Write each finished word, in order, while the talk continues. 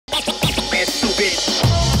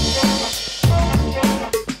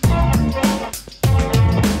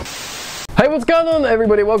Hey, what's going on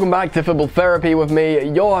everybody? Welcome back to Football Therapy with me,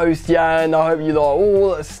 your host Yan. I hope you are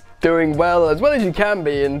all doing well as you can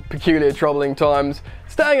be in peculiar troubling times.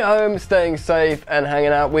 Staying at home, staying safe and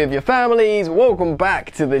hanging out with your families. Welcome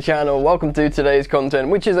back to the channel. Welcome to today's content,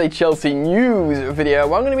 which is a Chelsea news video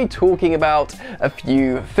where I'm going to be talking about a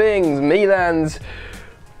few things. Milan's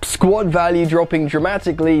squad value dropping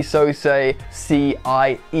dramatically, so say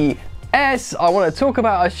CIES. I want to talk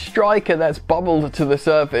about a striker that's bubbled to the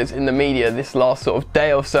surface in the media this last sort of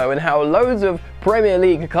day or so and how loads of Premier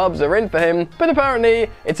League clubs are in for him, but apparently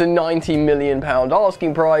it's a £90 million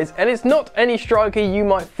asking price and it's not any striker you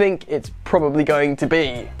might think it's probably going to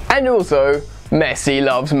be. And also, Messi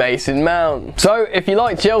loves Mason Mount. So if you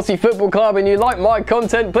like Chelsea Football Club and you like my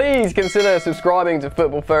content, please consider subscribing to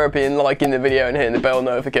Football Therapy and liking the video and hitting the bell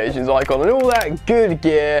notifications icon and all that good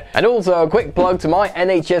gear. And also a quick plug to my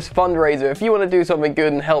NHS fundraiser. If you want to do something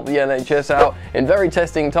good and help the NHS out in very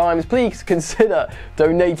testing times, please consider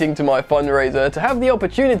donating to my fundraiser to have the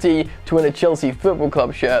opportunity to win a Chelsea Football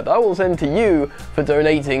Club shirt that I will send to you for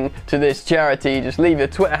donating to this charity. Just leave your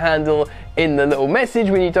Twitter handle in the little message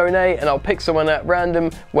when you donate and I'll pick someone at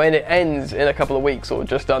random when it ends in a couple of weeks or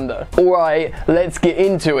just under. Alright, let's get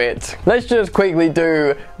into it. Let's just quickly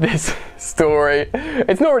do this story.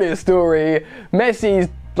 It's not really a story. Messi's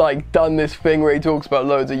done this thing where he talks about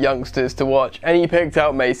loads of youngsters to watch and he picked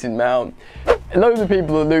out Mason Mount. Loads of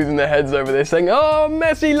people are losing their heads over this saying, oh,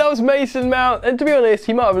 Messi loves Mason Mount, and to be honest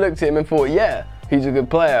he might have looked at him and thought, yeah, he's a good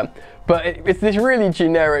player. But it's this really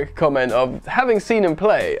generic comment of, having seen him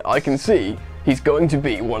play, I can see he's going to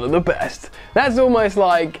be one of the best. That's almost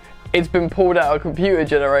like it's been pulled out of a computer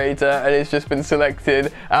generator and it's just been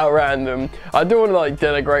selected at random. I don't want to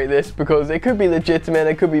denigrate this because it could be legitimate,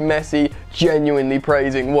 it could be Messi genuinely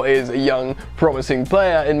praising what is a young, promising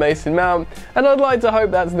player in Mason Mount, and I'd like to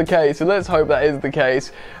hope that's the case, so let's hope that is the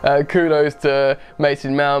case. Kudos to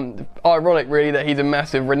Mason Mount. Ironic really that he's a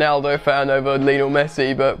massive Ronaldo fan over Lionel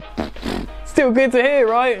Messi, but still good to hear,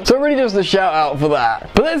 right? So really just a shout out for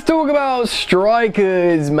that. But let's talk about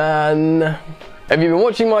strikers, man. If you've been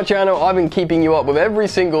watching my channel, I've been keeping you up with every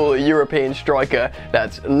single European striker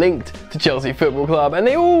that's linked to Chelsea Football Club, and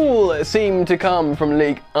they all seem to come from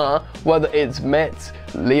Ligue 1, whether it's Metz,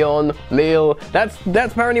 Lyon, Lille. That's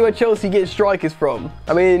apparently where Chelsea gets strikers from.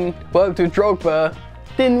 I mean, worked with Drogba,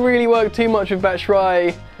 didn't really work too much with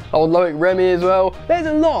Batshuayi. Old Loic Remy as well. There's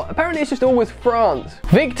a lot. Apparently it's just always France.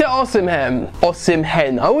 Victor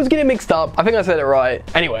Osimhen. I always get it mixed up. I think I said it right.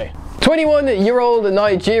 Anyway, 21-year-old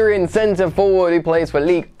Nigerian centre forward who plays for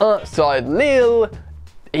Ligue 1 side Lille.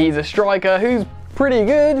 He's a striker who's pretty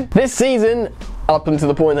good. This season, up until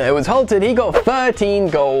the point that it was halted, he got 13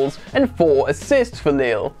 goals and 4 assists for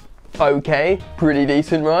Lille. Okay, pretty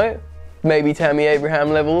decent, right? Maybe Tammy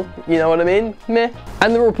Abraham level, you know what I mean? Meh.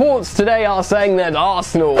 And the reports today are saying that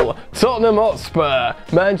Arsenal, Tottenham Hotspur,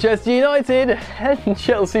 Manchester United and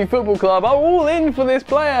Chelsea Football Club are all in for this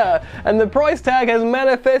player. And the price tag has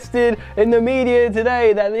manifested in the media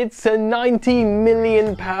today that it's a £90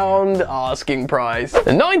 million asking price.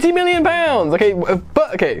 £90 million!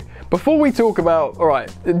 Okay, before we talk about,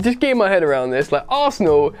 alright, just getting my head around this,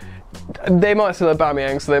 Arsenal, they might sell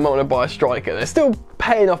Aubameyang, so they might want to buy a striker. They're still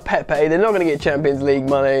paying off Pepe, they're not going to get Champions League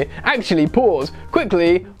money. Actually, pause,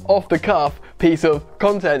 quickly, off the cuff piece of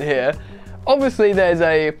content here. Obviously there's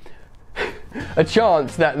a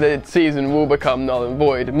chance that the season will become null and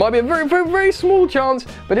void. It might be a very, very, very small chance,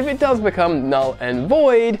 but if it does become null and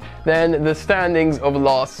void, then the standings of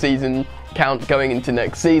last season count going into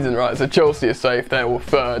next season, right? So Chelsea are safe, they're all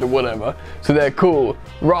third or whatever, so they're cool.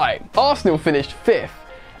 Right, Arsenal finished 5th.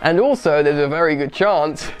 And also, there's a very good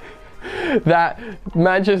chance that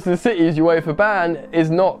Manchester City's UEFA ban is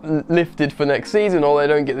not lifted for next season, or they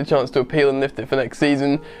don't get the chance to appeal and lift it for next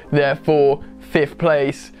season. Therefore, 5th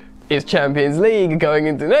place is Champions League going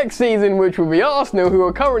into next season, which will be Arsenal, who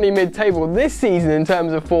are currently mid-table this season in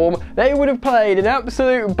terms of form. They would have played an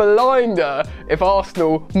absolute blinder if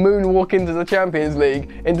Arsenal moonwalk into the Champions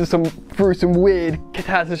League through some weird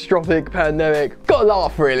catastrophic pandemic. Gotta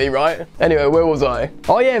laugh really, right? Anyway, where was I?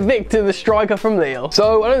 Oh yeah, Victor, the striker from Lille.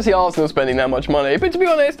 So I don't see Arsenal spending that much money, but to be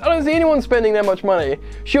honest, I don't see anyone spending that much money.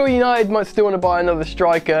 Sure, United might still want to buy another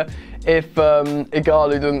striker if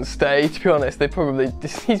Igalo doesn't stay. To be honest,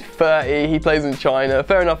 he's 30, he plays in China,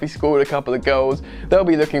 fair enough, he scored a couple of goals. They'll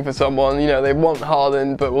be looking for someone, you know, they want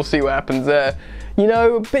Haaland, but we'll see what happens there. You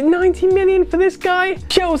know, but 90 million for this guy?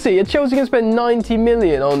 Chelsea can spend 90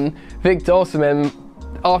 million on Victor Osimhen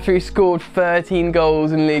after he scored 13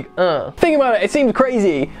 goals in Ligue 1. Think about it, it seems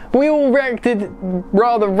crazy. We all reacted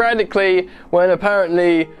rather radically when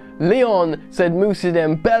apparently Lyon said Moussa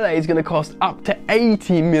Dembele is going to cost up to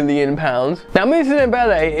 £80 million. Now, Moussa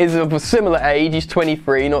Dembele is of a similar age. He's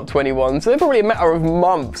 23, not 21, so they're probably a matter of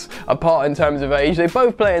months apart in terms of age. They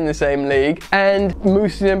both play in the same league, and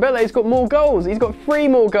Moussa Dembele's got more goals. He's got 3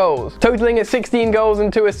 more goals, totaling at 16 goals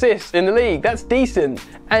and 2 assists in the league. That's decent,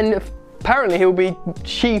 and apparently he'll be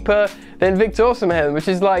cheaper than Victor Osimhen, which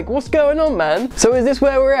is like, what's going on, man? So is this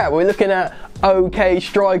where we're at? We're looking at okay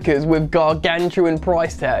strikers with gargantuan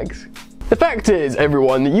price tags. The fact is,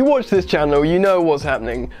 everyone, you watch this channel, you know what's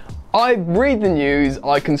happening. I read the news,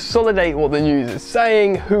 I consolidate what the news is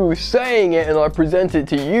saying, who's saying it, and I present it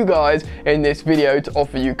to you guys in this video to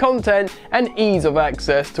offer you content and ease of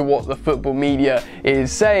access to what the football media is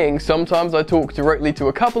saying. Sometimes I talk directly to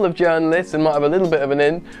a couple of journalists and might have a little bit of an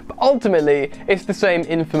in, but ultimately it's the same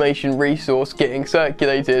information resource getting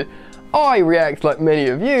circulated. I react like many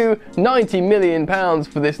of you. £90 million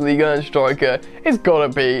for this Ligue 1 striker, it's gotta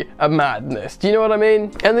be a madness. Do you know what I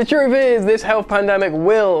mean? And the truth is, this health pandemic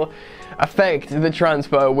will affect the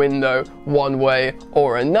transfer window one way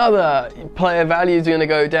or another. Player values are gonna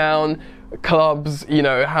go down. Clubs, you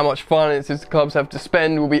know, how much finances clubs have to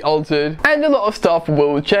spend will be altered, and a lot of stuff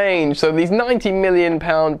will change. So these £90 million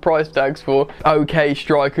price tags for okay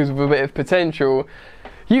strikers with a bit of potential,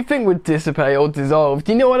 you think would dissipate or dissolve,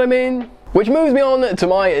 do you know what I mean? Which moves me on to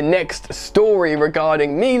my next story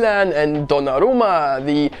regarding Milan and Donnarumma,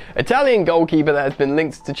 the Italian goalkeeper that has been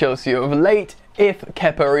linked to Chelsea of late, if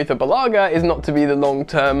Kepa Arrizabalaga is not to be the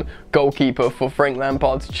long-term goalkeeper for Frank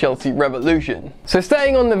Lampard's Chelsea revolution. So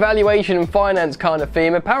staying on the valuation and finance kind of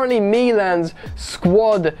theme, apparently Milan's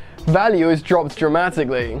squad value has dropped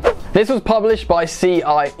dramatically. This was published by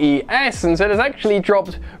CIES and said it's actually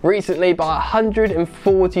dropped recently by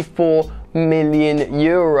 144 million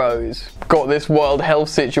euros. Got this world health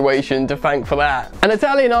situation to thank for that. An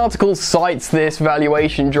Italian article cites this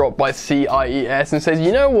valuation drop by CIES and says,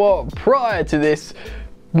 you know what, prior to this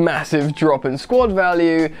massive drop in squad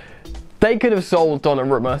value, they could have sold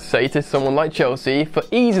Donnarumma, say, to someone like Chelsea for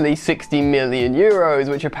easily 60 million euros,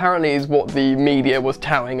 which apparently is what the media was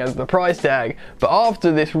touting as the price tag. But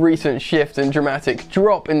after this recent shift and dramatic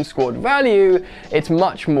drop in squad value, it's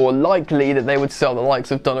much more likely that they would sell the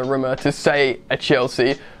likes of Donnarumma to, say, a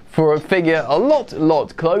Chelsea for a figure a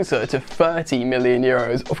lot closer to 30 million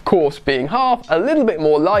euros. Of course, being half, a little bit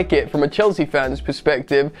more like it from a Chelsea fan's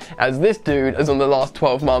perspective, as this dude is on the last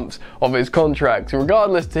 12 months of his contract.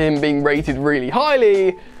 Regardless to him being rated really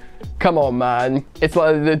highly, come on, man. It's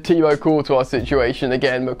like the Thibaut Courtois situation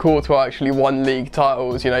again, but Courtois actually won league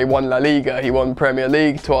titles. You know, he won La Liga, he won Premier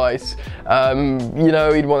League twice. You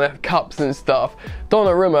know, he'd won cups and stuff.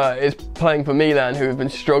 Donnarumma is playing for Milan, who have been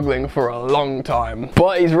struggling for a long time.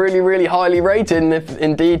 But he's really highly rated, and if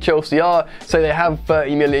indeed Chelsea are, say they have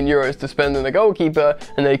 30 million euros to spend on a goalkeeper,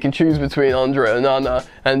 and they can choose between Andre Onana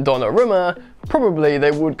and Donnarumma, probably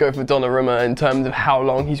they would go for Donnarumma in terms of how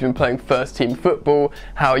long he's been playing first team football,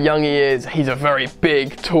 how young he is. He's a very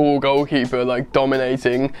big, tall goalkeeper, like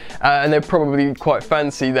dominating, and they probably quite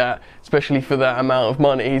fancy that, especially for that amount of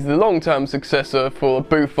money. He's the long-term successor for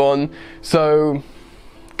Buffon, so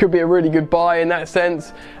could be a really good buy in that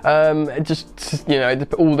sense. It just, you know,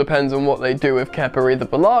 it all depends on what they do with Kepa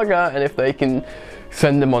Arrizabalaga, and if they can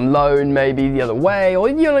send them on loan maybe the other way, or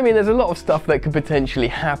you know what I mean, there's a lot of stuff that could potentially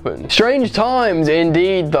happen. Strange times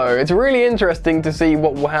indeed though. It's really interesting to see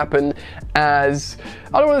what will happen as,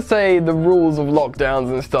 I don't want to say the rules of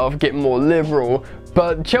lockdowns and stuff get more liberal,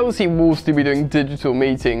 but Chelsea will still be doing digital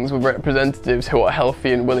meetings with representatives who are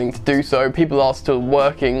healthy and willing to do so. People are still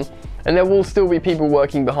working, and there will still be people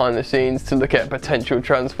working behind the scenes to look at potential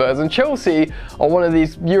transfers. And Chelsea are one of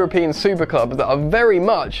these European super clubs that are very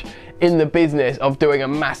much in the business of doing a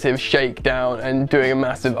massive shakedown and doing a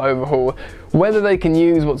massive overhaul. Whether they can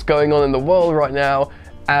use what's going on in the world right now,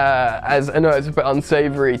 as I know it's a bit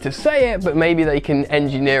unsavory to say it, but maybe they can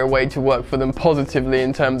engineer a way to work for them positively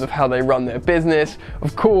in terms of how they run their business.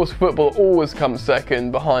 Of course, football always comes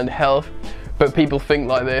second behind health, but people think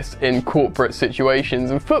like this in corporate situations,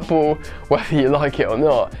 and football, whether you like it or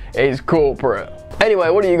not, is corporate. Anyway,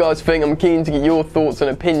 what do you guys think? I'm keen to get your thoughts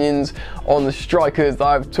and opinions on the strikers that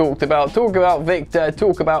I've talked about. Talk about Victor,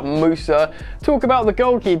 talk about Moussa, talk about the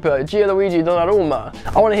goalkeeper, Gianluigi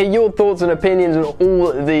Donnarumma. I want to hear your thoughts and opinions on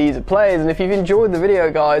all these players, and if you've enjoyed the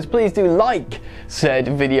video, guys, please do like said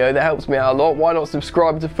video. That helps me out a lot. Why not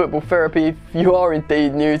subscribe to Football Therapy if you are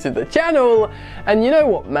indeed new to the channel? And you know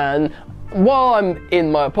what, man? While I'm in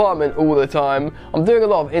my apartment all the time, I'm doing a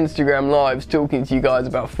lot of Instagram lives talking to you guys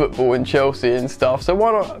about football and Chelsea and stuff. So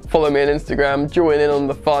why not follow me on Instagram, join in on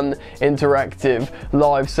the fun, interactive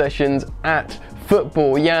live sessions at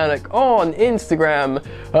Football Yannick on Instagram.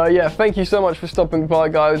 Yeah, thank you so much for stopping by,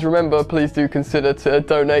 guys. Remember, please do consider to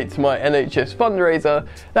donate to my NHS fundraiser.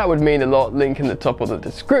 That would mean a lot. Link in the top of the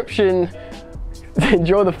description.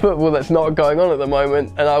 Enjoy the football that's not going on at the moment,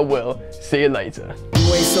 and I will see you later.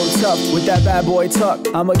 You ain't so tough with that bad boy talk.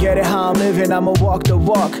 I'ma get it how I'm living, I'ma walk the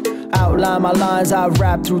walk. Outline my lines, I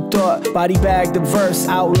rap through thought. Body bag the verse,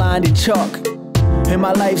 outlined in chalk. In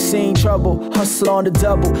my life seen trouble, hustle on the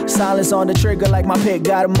double. Silence on the trigger like my pick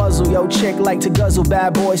got a muzzle. Yo, chick like to guzzle,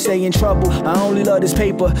 bad boy stay in trouble. I only love this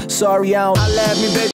paper, sorry I don't. I laugh me, baby.